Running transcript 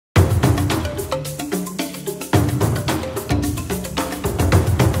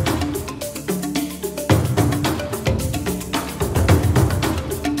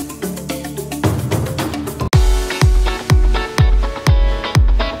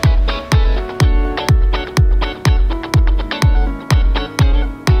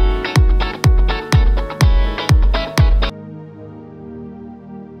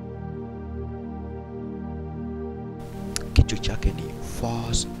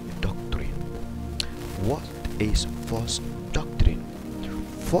What is false doctrine?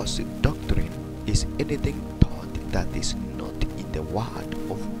 False doctrine is anything taught that is not in the Word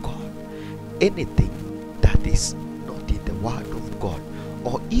of God. Anything that is not in the Word of God,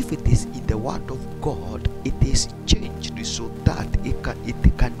 or if it is in the Word of God, it is changed so that it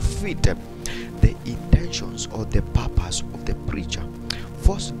can fit the intentions or the purpose of the preacher.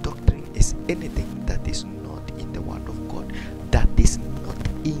 False doctrine is anything that is not in the Word of God, that is not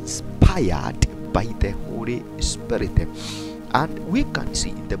inspired by the Holy Spirit. And we can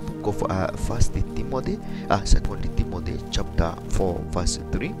see in the book of 2 Timothy chapter 4 verse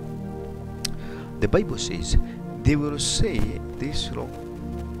 3, the Bible says, they will say this wrong.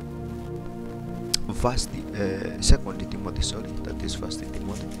 2 Timothy, sorry, that is 1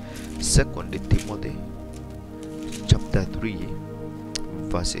 Timothy. 2 Timothy chapter 3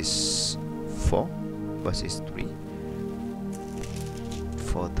 verses 4 verses 3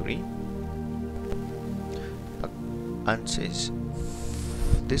 and says,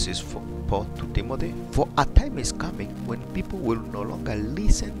 this is for Paul to Timothy, for a time is coming when people will no longer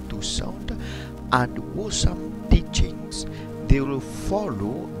listen to sound and wholesome teachings. They will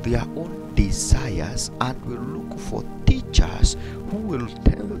follow their own desires and will look for teachers who will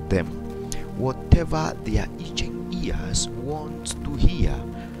tell them whatever their itching ears want to hear.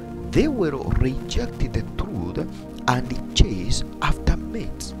 They will reject the truth and chase after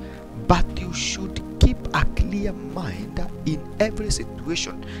myths. But you should keep a clear mind in every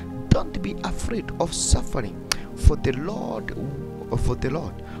situation. Don't be afraid of suffering for the Lord.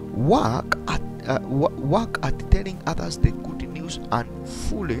 Work at telling others the good news and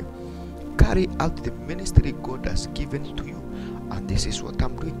fully carry out the ministry God has given to you. And this is what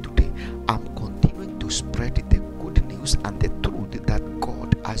I'm doing today. I'm continuing to spread the good news and the truth that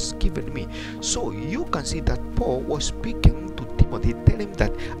God has given me. So you can see that Paul was speaking to Timothy, telling him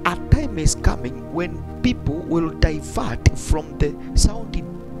that a time is coming when people will divert from the sound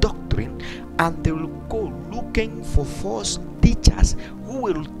doctrine and they will go looking for false teachers who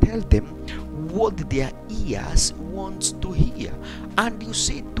will tell them what their ears wants to hear. And you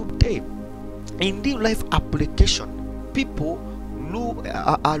see today in real life application, people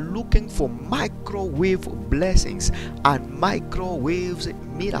are looking for microwave blessings and microwaves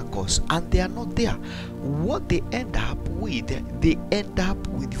miracles, and they are not there. What they end up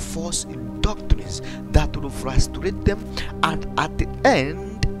with false doctrines that will frustrate them, and at the end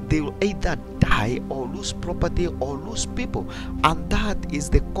they will either die or lose property or lose people. And that is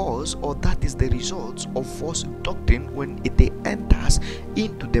the cause, or that is the result of false doctrine when it enters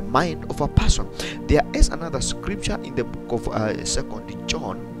into the mind of a person. There is another scripture in the book of 2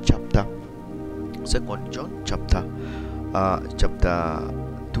 John chapter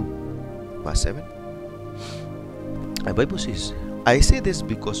 2 verse 7. The Bible says, I say this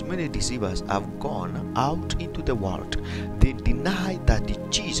because many deceivers have gone out into the world. They deny that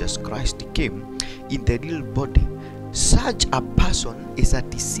Jesus Christ came in the real body. Such a person is a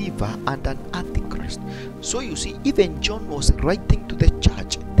deceiver and an antichrist. So you see, even John was writing to the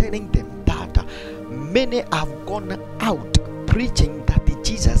church, telling them that many have gone out preaching that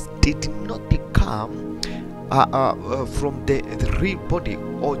Jesus did not come from the real body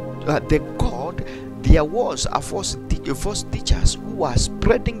or the God. There was a false teachers who were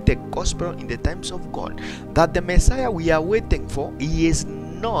spreading the gospel in the times of God, that the Messiah we are waiting for, he is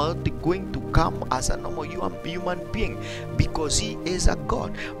not going to come as a normal human being because he is a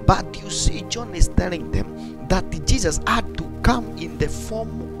God. But you see, John is telling them that Jesus had to come in the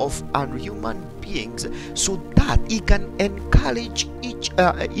form of human beings so that he can encourage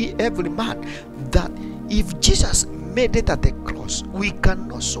every man that if Jesus made it at the cross, we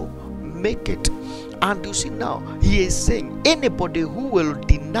can also make it. And you see now, he is saying anybody who will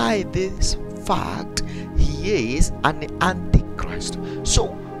deny this fact, he is an antichrist.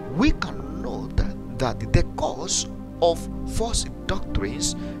 So we can know that the cause of false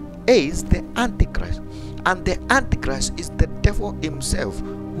doctrines is the antichrist, and the antichrist is the devil himself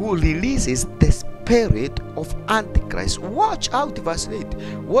who releases the spirit of antichrist. Watch out, verse 8.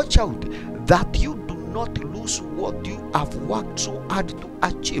 Watch out that you do not lose what you have worked so hard to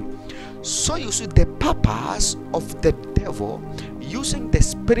achieve. So you see, the purpose of the devil using the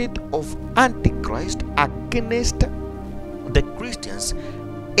spirit of antichrist against the Christians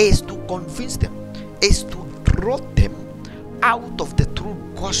is to convince them, is to draw them out of the true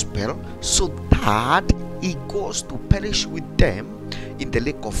gospel so that he goes to perish with them in the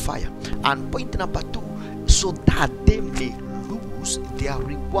lake of fire. And point number 2, so that they may lose their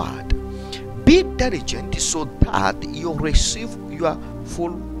reward. Be diligent so that you receive your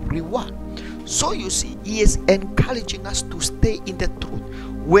full reward. So you see, he is encouraging us to stay in the truth.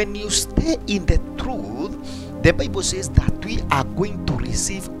 When you stay in the truth, the Bible says that we are going to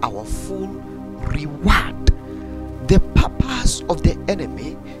receive our full reward. The purpose of the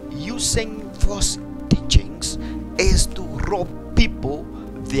enemy using false teachings is to rob people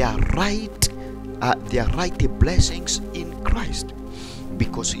their right blessings in Christ.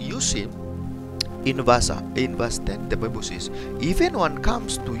 Because you see, in verse 10, the Bible says, if anyone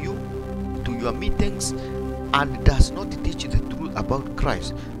comes to you, to your meetings, and does not teach the truth about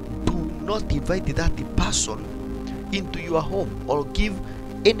Christ, do not invite that person into your home or give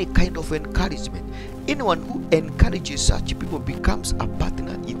any kind of encouragement. Anyone who encourages such people becomes a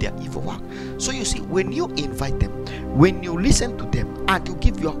partner in their evil work. So you see, when you invite them, when you listen to them, and you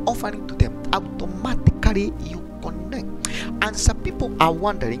give your offering to them, automatically you connect. And some people are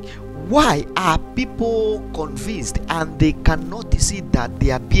wondering, why are people convinced and they cannot see that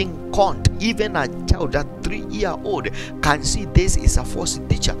they are being conned? Even a child, a 3-year-old, can see this is a false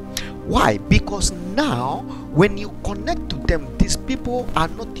teacher. Why? Because now when you connect to them, these people are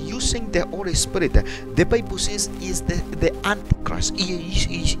not using the Holy Spirit. The Bible says is the Antichrist.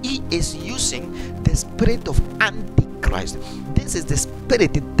 He is using the spirit of Antichrist. This is the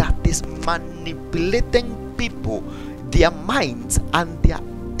spirit that is manipulating people, their minds and their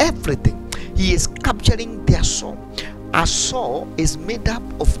everything. He is capturing their soul. A soul is made up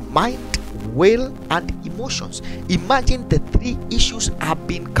of mind, will and emotions. Imagine the 3 issues have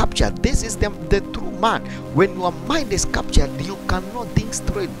been captured. This is the true man. When your mind is captured, you cannot think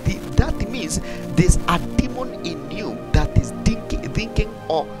straight. That means there's a demon in you that is thinking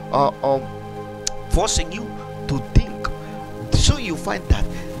or forcing you to think. So you find that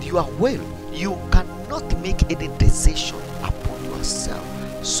your will, you cannot make any decision upon yourself.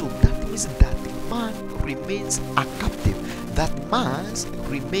 So that means that man remains a captive. That man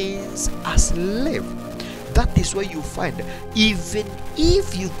remains a slave. That is where you find, even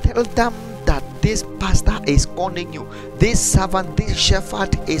if you tell them that this pastor is conning you, this servant, this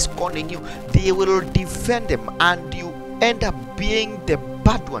shepherd is conning you, they will defend them, and you end up being the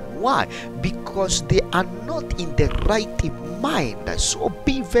bad one. Why? Because they are not in the right mind. So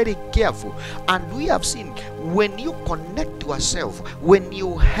be very careful. And we have seen, when you connect to yourself, when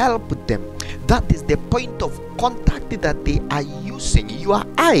you help them, that is the point of contact that they are using. Your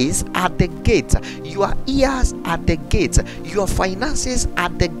eyes are the gates, your ears are the gates, your finances are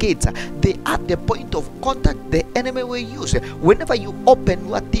the gates. They are the point of contact the enemy will use. Whenever you open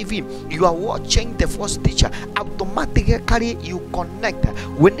your TV, you are watching the false teacher, automatically you connect.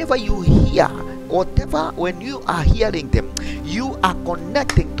 Whenever you hear whatever, when you are hearing them, you are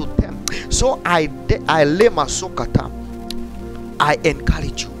connecting to them. So I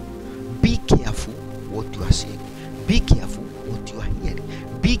encourage you, be careful what you are saying, be careful what you are hearing,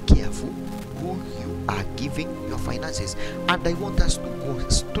 be careful who you are giving your finances. And I want us to go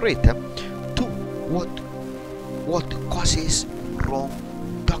straight to what causes wrong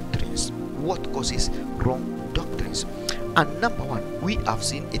doctrines. What causes wrong doctrines? And number 1, we have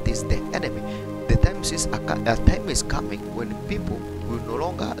seen it is the enemy. The time says a time is coming when people will no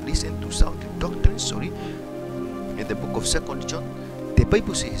longer listen to sound doctrines. In the book of 2 John, the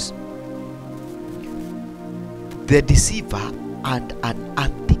Bible says, the deceiver and an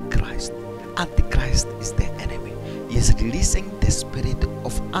antichrist. Antichrist is the enemy. He is releasing the spirit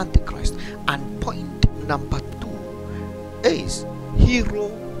of Antichrist. And point number 2 is hero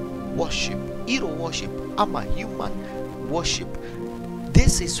worship. Hero worship. I'm a human worship.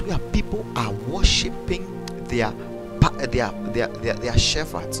 This is where people are worshiping their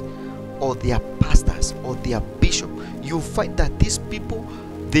shepherds or their pastors or their bishop. You find that these people,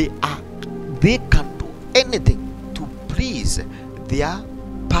 they can do anything to please their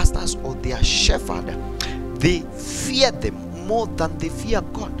pastors or their shepherd. They fear them more than they fear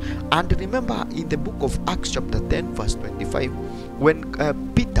God. And remember in the book of Acts chapter 10 verse 25, when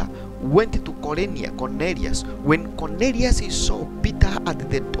Peter went to Cornelius, when Cornelius saw Peter at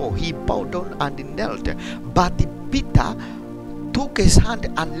the door, he bowed down and knelt. But Peter took his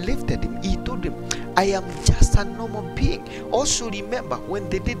hand and lifted him. He told him, I am just a normal being. Also remember, when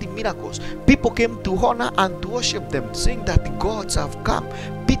they did the miracles, people came to honor and to worship them, saying that gods have come.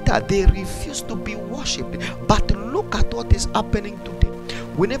 Peter, they refused to be worshipped. But look at what is happening today.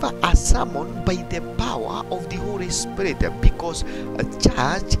 Whenever a sermon by the power of the Holy Spirit, because a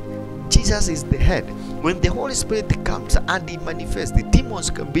church, Jesus is the head. When the Holy Spirit comes and he manifests, the demons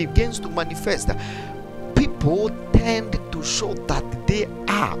begins to manifest. People tend to show that they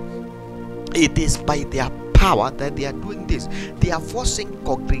are. It is by their power that they are doing this. They are forcing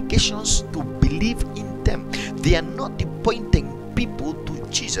congregations to believe in them. They are not pointing people to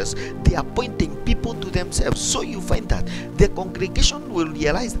Jesus, they are pointing people to themselves. So you find that the congregation will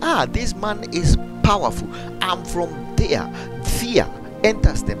realize, this man is powerful, and from there fear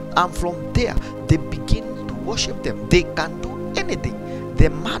enters them, and from there they begin to worship them. They can do anything the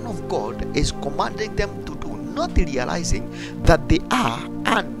man of God is commanding them to do, not realizing that they are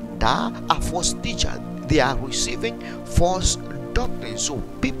under a false teacher. They are receiving false doctrine. So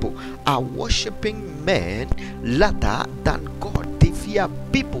people are worshiping men rather than God. They fear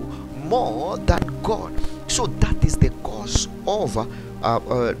people more than God. So that is the cause of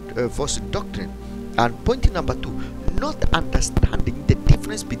false doctrine. And point number 2, not understanding the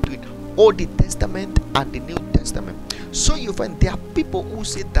difference between Old Testament and the New Testament. So you find there are people who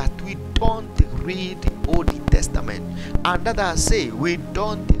say that we don't read Old Testament, and others say we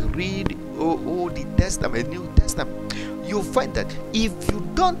don't read Old Testament, New Testament. You find that if you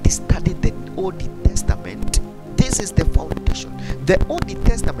don't study the Old Testament, this is the foundation. The Old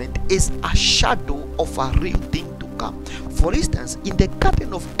Testament is a shadow of a real thing to come. For instance, in the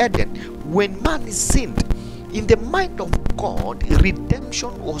Garden of Eden, when man sinned, in the mind of God,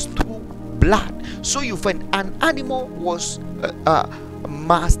 redemption was through blood. So you find an animal was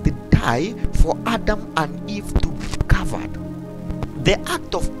must die for Adam and Eve to be covered. The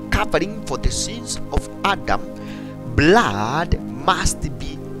act of covering for the sins of Adam, blood must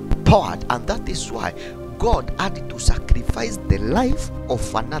be poured, and that is why God had to sacrifice the life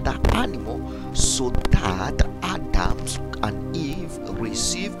of another animal so that Adam and Eve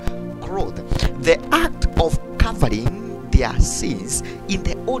receive growth. The act of covering their sins in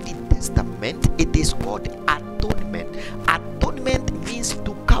the Old Testament, it is called atonement. Atonement means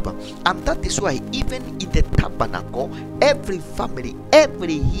to cover, and that is why even in the tabernacle, every family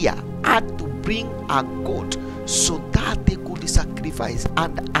every year had to bring a goat so that they could sacrifice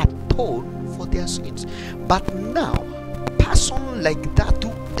and atone for their sins. But now, person like that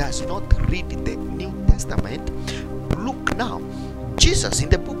who does not read the New Testament, look now, Jesus in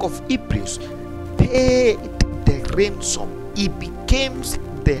the book of Hebrews paid the ransom. He became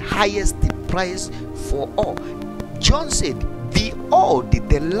the highest price for all. John said, behold,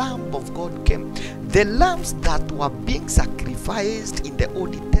 the Lamb of God came. The lambs that were being sacrificed in the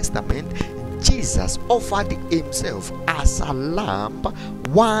Old Testament, Jesus offered himself as a lamb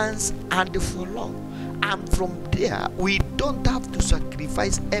once and for all. And from there, we don't have to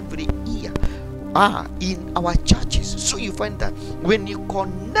sacrifice every year in our churches. So you find that when you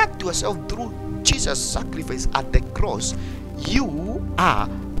connect yourself through Jesus' sacrifice at the cross, you are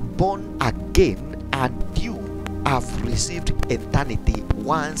born again and you have received eternity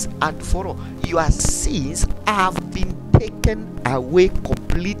once and for all. Your sins have been taken away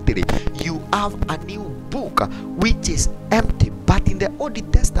completely. You have a new book which is empty. But in the Old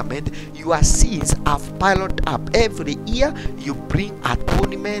Testament, your sins have piled up. Every year you bring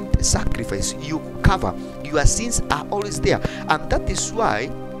atonement sacrifice, you cover. Your sins are always there, and that is why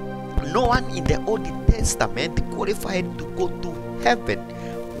no one in the Old Testament qualified to go to heaven.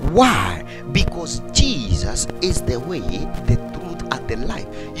 Why? Because Jesus is the way, the truth, and the life.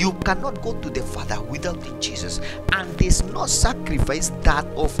 You cannot go to the Father without Jesus, and there's no sacrifice that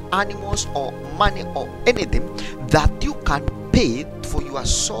of animals or money or anything that you can pay for your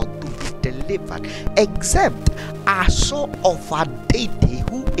soul to be delivered, except a soul of a deity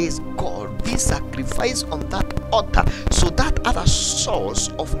who is God be sacrificed on that altar, so that other souls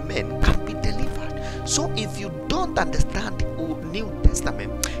of men can be delivered. So if you don't understand the New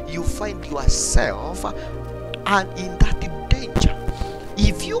Testament, you find yourself and in that danger.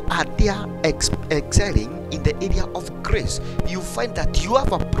 If you are there excelling in the area of grace, you find that you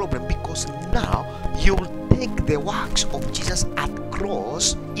have a problem, because now you will take the works of Jesus at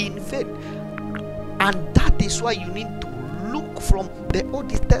cross in vain. And that is why you need to look from the Old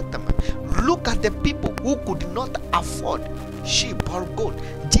Testament. Look at the people who could not afford sheep or goat.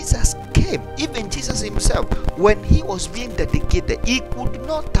 Jesus came, even Jesus himself, when he was being dedicated, he could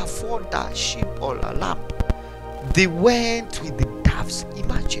not afford a sheep or a lamb. They went with the doves,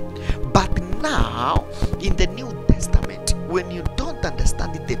 imagine. But now, in the New Testament, when you don't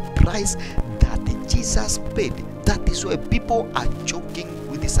understand the price that Jesus paid, that is why people are joking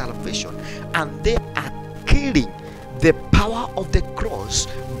with the salvation, and they are killing the power of the cross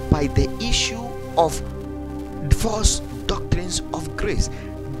by the issue of false doctrines of grace.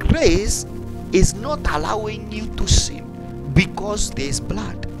 Grace is not allowing you to sin because there is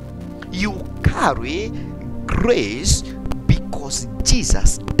blood. You carry grace because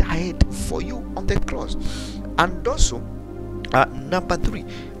Jesus died for you on the cross. And also, number 3,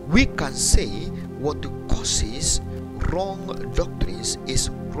 we can say what causes wrong doctrines is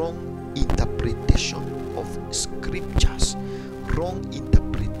wrong interpretation of scriptures. wrong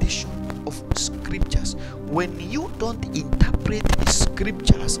interpretation of scriptures. When you don't interpret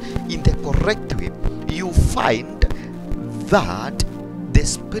scriptures in the correct way, you find that the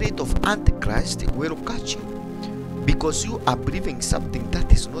spirit of Antichrist will catch you, because you are believing something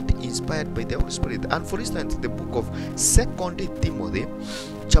that is not inspired by the Holy Spirit. And for instance, the book of 2 Timothy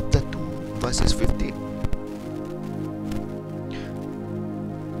chapter 2 verses 15.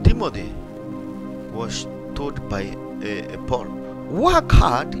 Timothy was told by Paul, work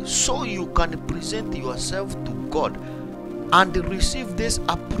hard so you can present yourself to God and receive this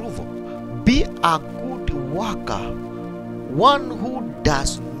approval. Be a good worker, one who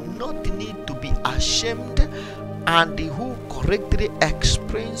does not need to be ashamed and who correctly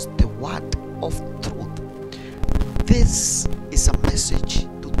explains the word of truth. This is a message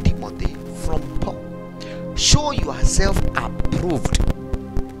to Timothy from Paul. Show yourself approved.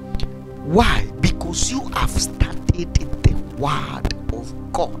 Why? Because you have studied the word of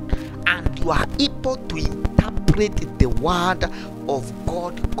God and you are able to interpret the word of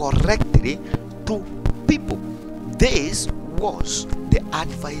God correctly to people. This was the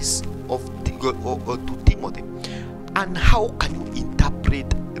advice of to Timothy. And how can you interpret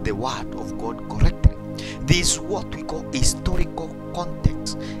the word of God correctly? This is what we call historical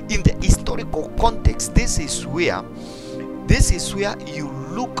context. In the historical context, this is where you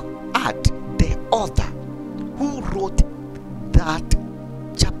look at the author who wrote that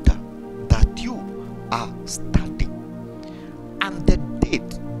chapter that you are studying, and the date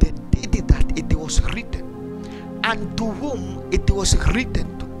that it was written, and to whom it was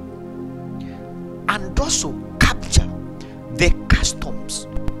written to, and also capture the customs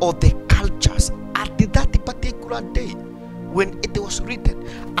or the cultures at that particular day when it was written,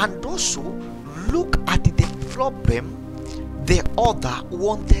 and also look at the problem the author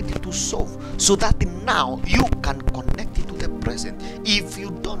wanted to solve, so that now you can connect it to the present. If you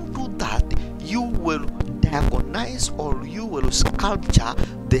don't do that, you will diagnose or you will sculpture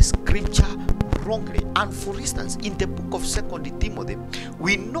the scripture wrongly. And for instance, in the book of 2 Timothy,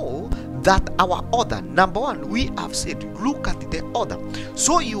 we know that our author, number one, we have said, look at the author.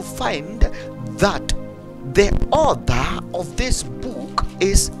 So you find that the author of this book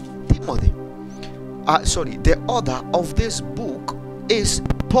is Timothy. The author of this book is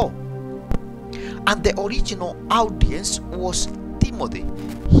Paul, and the original audience was Timothy.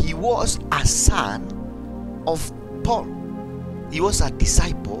 He was a son of Paul. He was a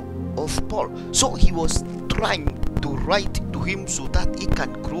disciple of Paul. So he was trying to write to him so that he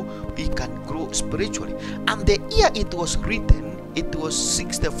can grow spiritually. And the year it was written, it was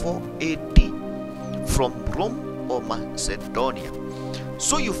 64 AD from Rome or Macedonia.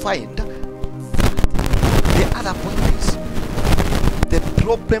 So you find the other point is the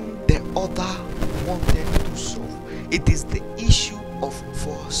problem the author wanted to solve. It is the issue of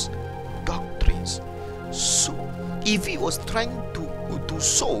false doctrines. So if he was trying to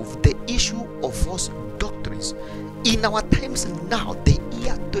solve the issue of false doctrines in our times now, the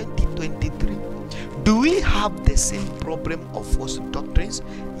year 2023, do we have the same problem of false doctrines?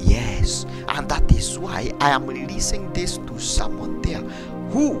 Yes. And that is why I am releasing this to someone there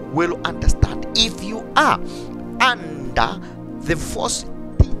who will understand. If you are under the false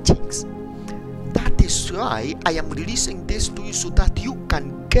teachings, that is why I am releasing this to you, so that you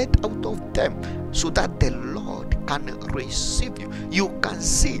can get out of them, so that the Lord can receive you. You can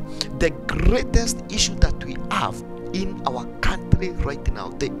see the greatest issue that we have in our country right now,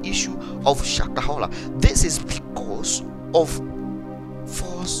 the issue of Shakahola. This is because of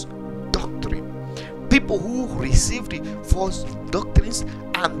false doctrine. People who received false doctrines,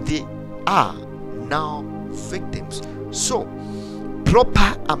 and they are now victims. So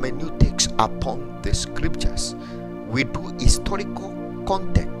proper hermeneutics upon the scriptures. We do historical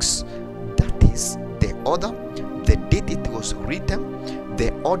context, that is the author, the date it was written,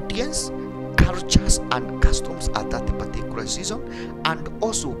 the audience, cultures and customs at that particular season, and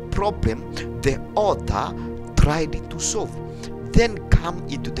also problem the author tried to solve. Then come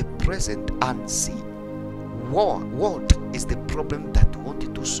into the present and see what is the problem that you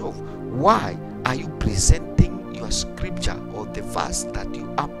wanted to solve. Why are you presenting your scripture or the verse that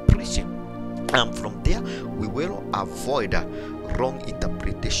you are preaching? And from there we will avoid wrong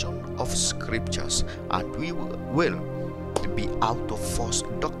interpretation of scriptures, and we will be out of false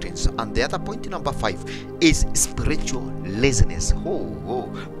doctrines. And the other point, number 5, is spiritual laziness.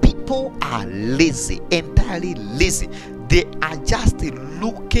 People are lazy, entirely lazy. They are just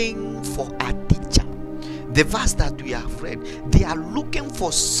looking for a teacher. The verse that we have read, they are looking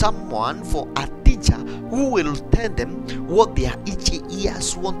for someone, for a teacher who will tell them what their itchy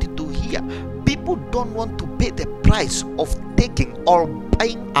ears wanted to hear. People don't want to pay the price of taking or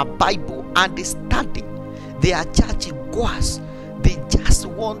buying a Bible and studying. They are churchgoers. They just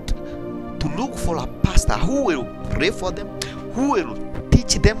want to look for a pastor who will pray for them, who will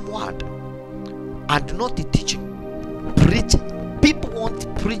teach them word, and not teaching. Preaching. People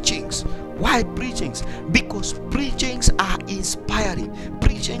want preachings. Why preachings? Because preachings are inspiring.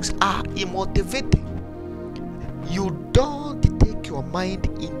 Preachings are motivating. You don't take your mind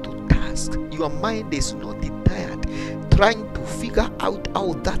into task. Your mind is not tired trying to figure out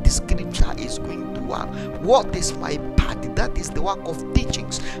how that scripture is going to work. What is my part? That is the work of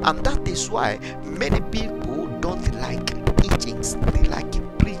teachings. And that is why many people don't like teachings. They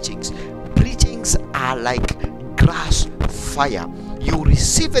like preachings. Preachings are like grass fire. You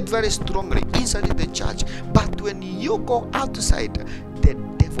receive it very strongly inside the church, but when you go outside, the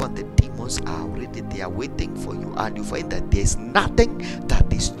devil and the demons are already there waiting for you, and you find that there is nothing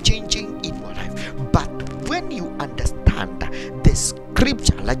that is changing in your life. But when you understand the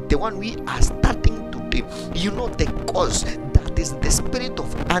scripture, like the one we are starting today, you know the cause. That is the spirit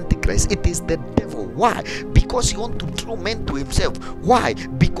of Antichrist. It is the devil. Why? Because he wants to draw men to himself. Why?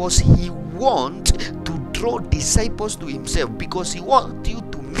 Because he wants to draw disciples to himself, because he wants you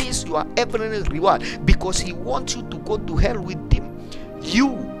to miss your heavenly reward, because he wants you to go to hell with him. You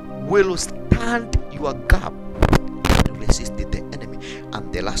will stand your gap and resist the enemy.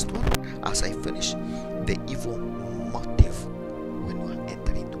 And the last one, as I finish, the evil motive when you are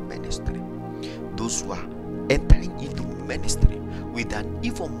entering into ministry. Those who are entering into ministry with an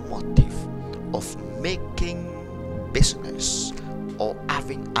evil motive of making business or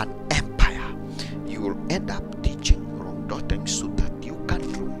having an empire, you will end up teaching wrong doctrines so that you can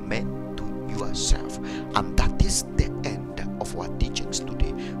draw men to yourself. And that is the end of our teachings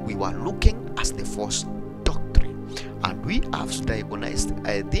today. We were looking at the false doctrine, and we have diagnosed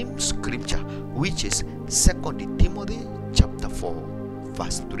a theme scripture, which is 2 Timothy chapter 4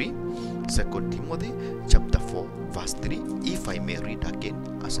 verse 3. 2 Timothy chapter 4 verse 3. If I may read again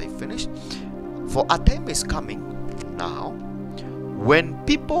as I finish. For a time is coming now when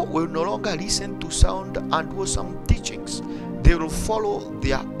people will no longer listen to sound and wholesome teachings. They will follow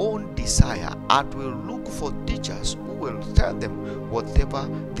their own desire and will look for teachers who will tell them whatever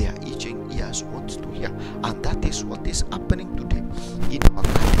their itching ears want to hear. And that is what is happening today in our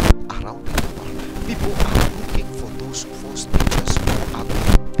country, around the world. People are looking for those false teachers who are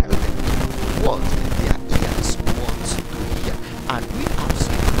going to tell them what their ears want to hear. And we have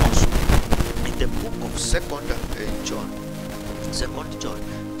seen also in the book of 2 John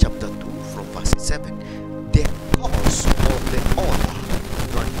chapter 2 from verse 7, the cause of the author,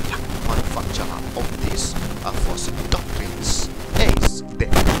 manufacturer of these false doctrines is the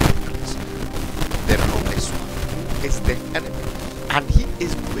Antichrist, the lawless one, who is the enemy. And he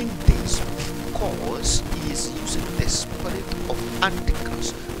is doing this because he is using the spirit of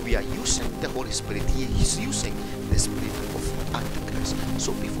Antichrist. We are using the Holy Spirit. He is using the spirit of Antichrist.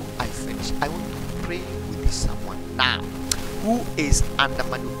 So before I finish, I want to pray with someone now who is under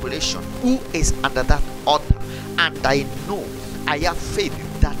manipulation, who is under that altar. And I know, I have faith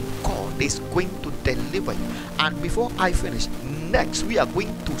that God is going to deliver you. And before I finish, next we are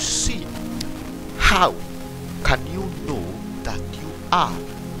going to see how can you know that you are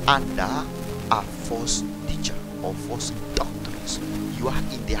under a false teacher or false doctrines. You are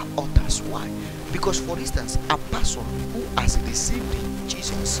in their altars. Why? Because, for instance, a person who has received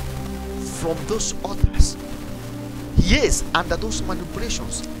Jesus from those altars, he is under those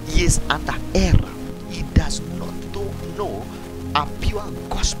manipulations. He is under error. He does not know a pure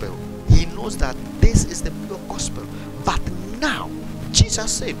gospel. He knows that this is the pure gospel. But now,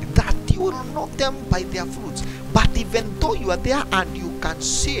 Jesus said that you will know them by their fruits. But even though you are there and you can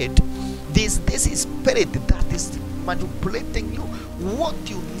see it, this is spirit that is manipulating you. What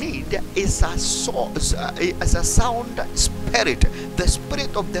you need is a sound spirit, the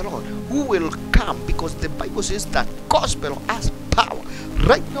spirit of the Lord, who will come, because the Bible says that gospel has power.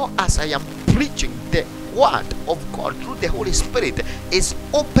 Right now, as I am preaching, the word of God through the Holy Spirit is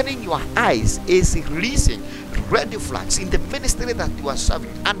opening your eyes, is releasing red flags in the ministry that you are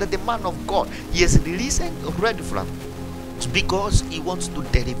serving. Under the man of God, he is releasing red flags because he wants to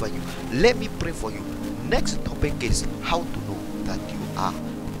deliver you. Let me pray for you. Next topic is how to know that you are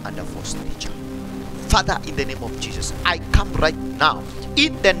under false teacher. Father, in the name of Jesus, I come right now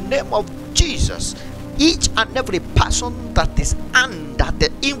in the name of Jesus. Each and every person that is under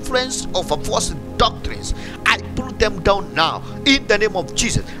the influence of a false doctrines, I put them down now in the name of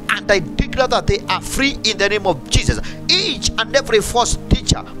Jesus, and I declare that they are free in the name of Jesus. Each and every false teacher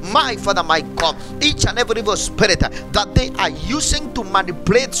danger, my Father, my God, each and every evil spirit that they are using to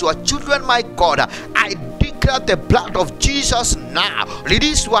manipulate your children, my God, I declare the blood of Jesus now.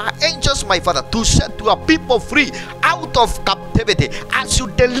 Release your angels, my Father, to set your people free out of captivity as you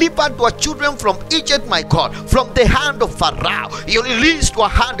delivered your children from Egypt, my God, from the hand of Pharaoh. You released your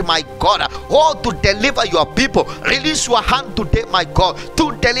hand, my God, oh, to deliver your people. Release your hand today, my God,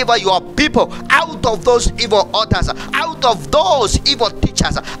 to deliver your people out of those evil altars, out of those evil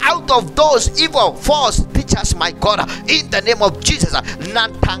teachers, out of those evil false teachers, my God, in the name of Jesus.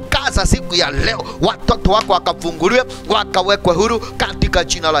 Natangaza siku ya leo watoto wako wakafunguliwe, wakawekwe huru katika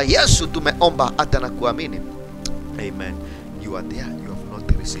jina la Yesu tumeomba hata na kuamini. Amen. You are there, you have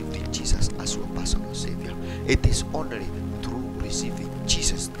not received Jesus as your personal Savior. It is only through receiving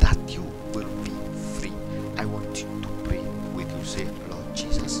Jesus that you will be free. I want you to pray with you. Say, Lord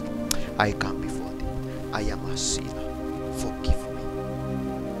Jesus, I come before thee. I am a sinner. Forgive me.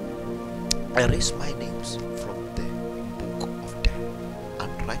 Erase my names from the book of death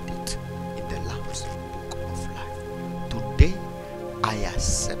and write it in the Lamb's book of life. Today, I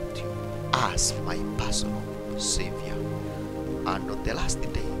accept you as my personal Savior. And on the last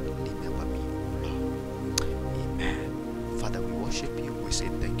day, remember me, Lord. Amen. Father, we worship you. We say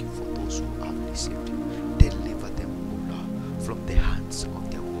thank you for those who have received you. Deliver them, O Lord, from the hands of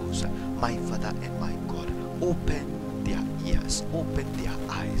their woes. My Father and my God, open their ears, open their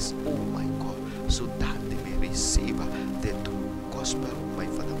eyes, oh my God, so that they may receive the true gospel, my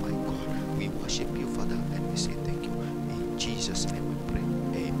Father, my God. We worship you, Father, and we say thank you. In Jesus' name we pray.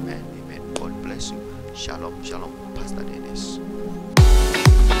 Amen. Amen. God bless you. Shalom, shalom, Pastor Dennis.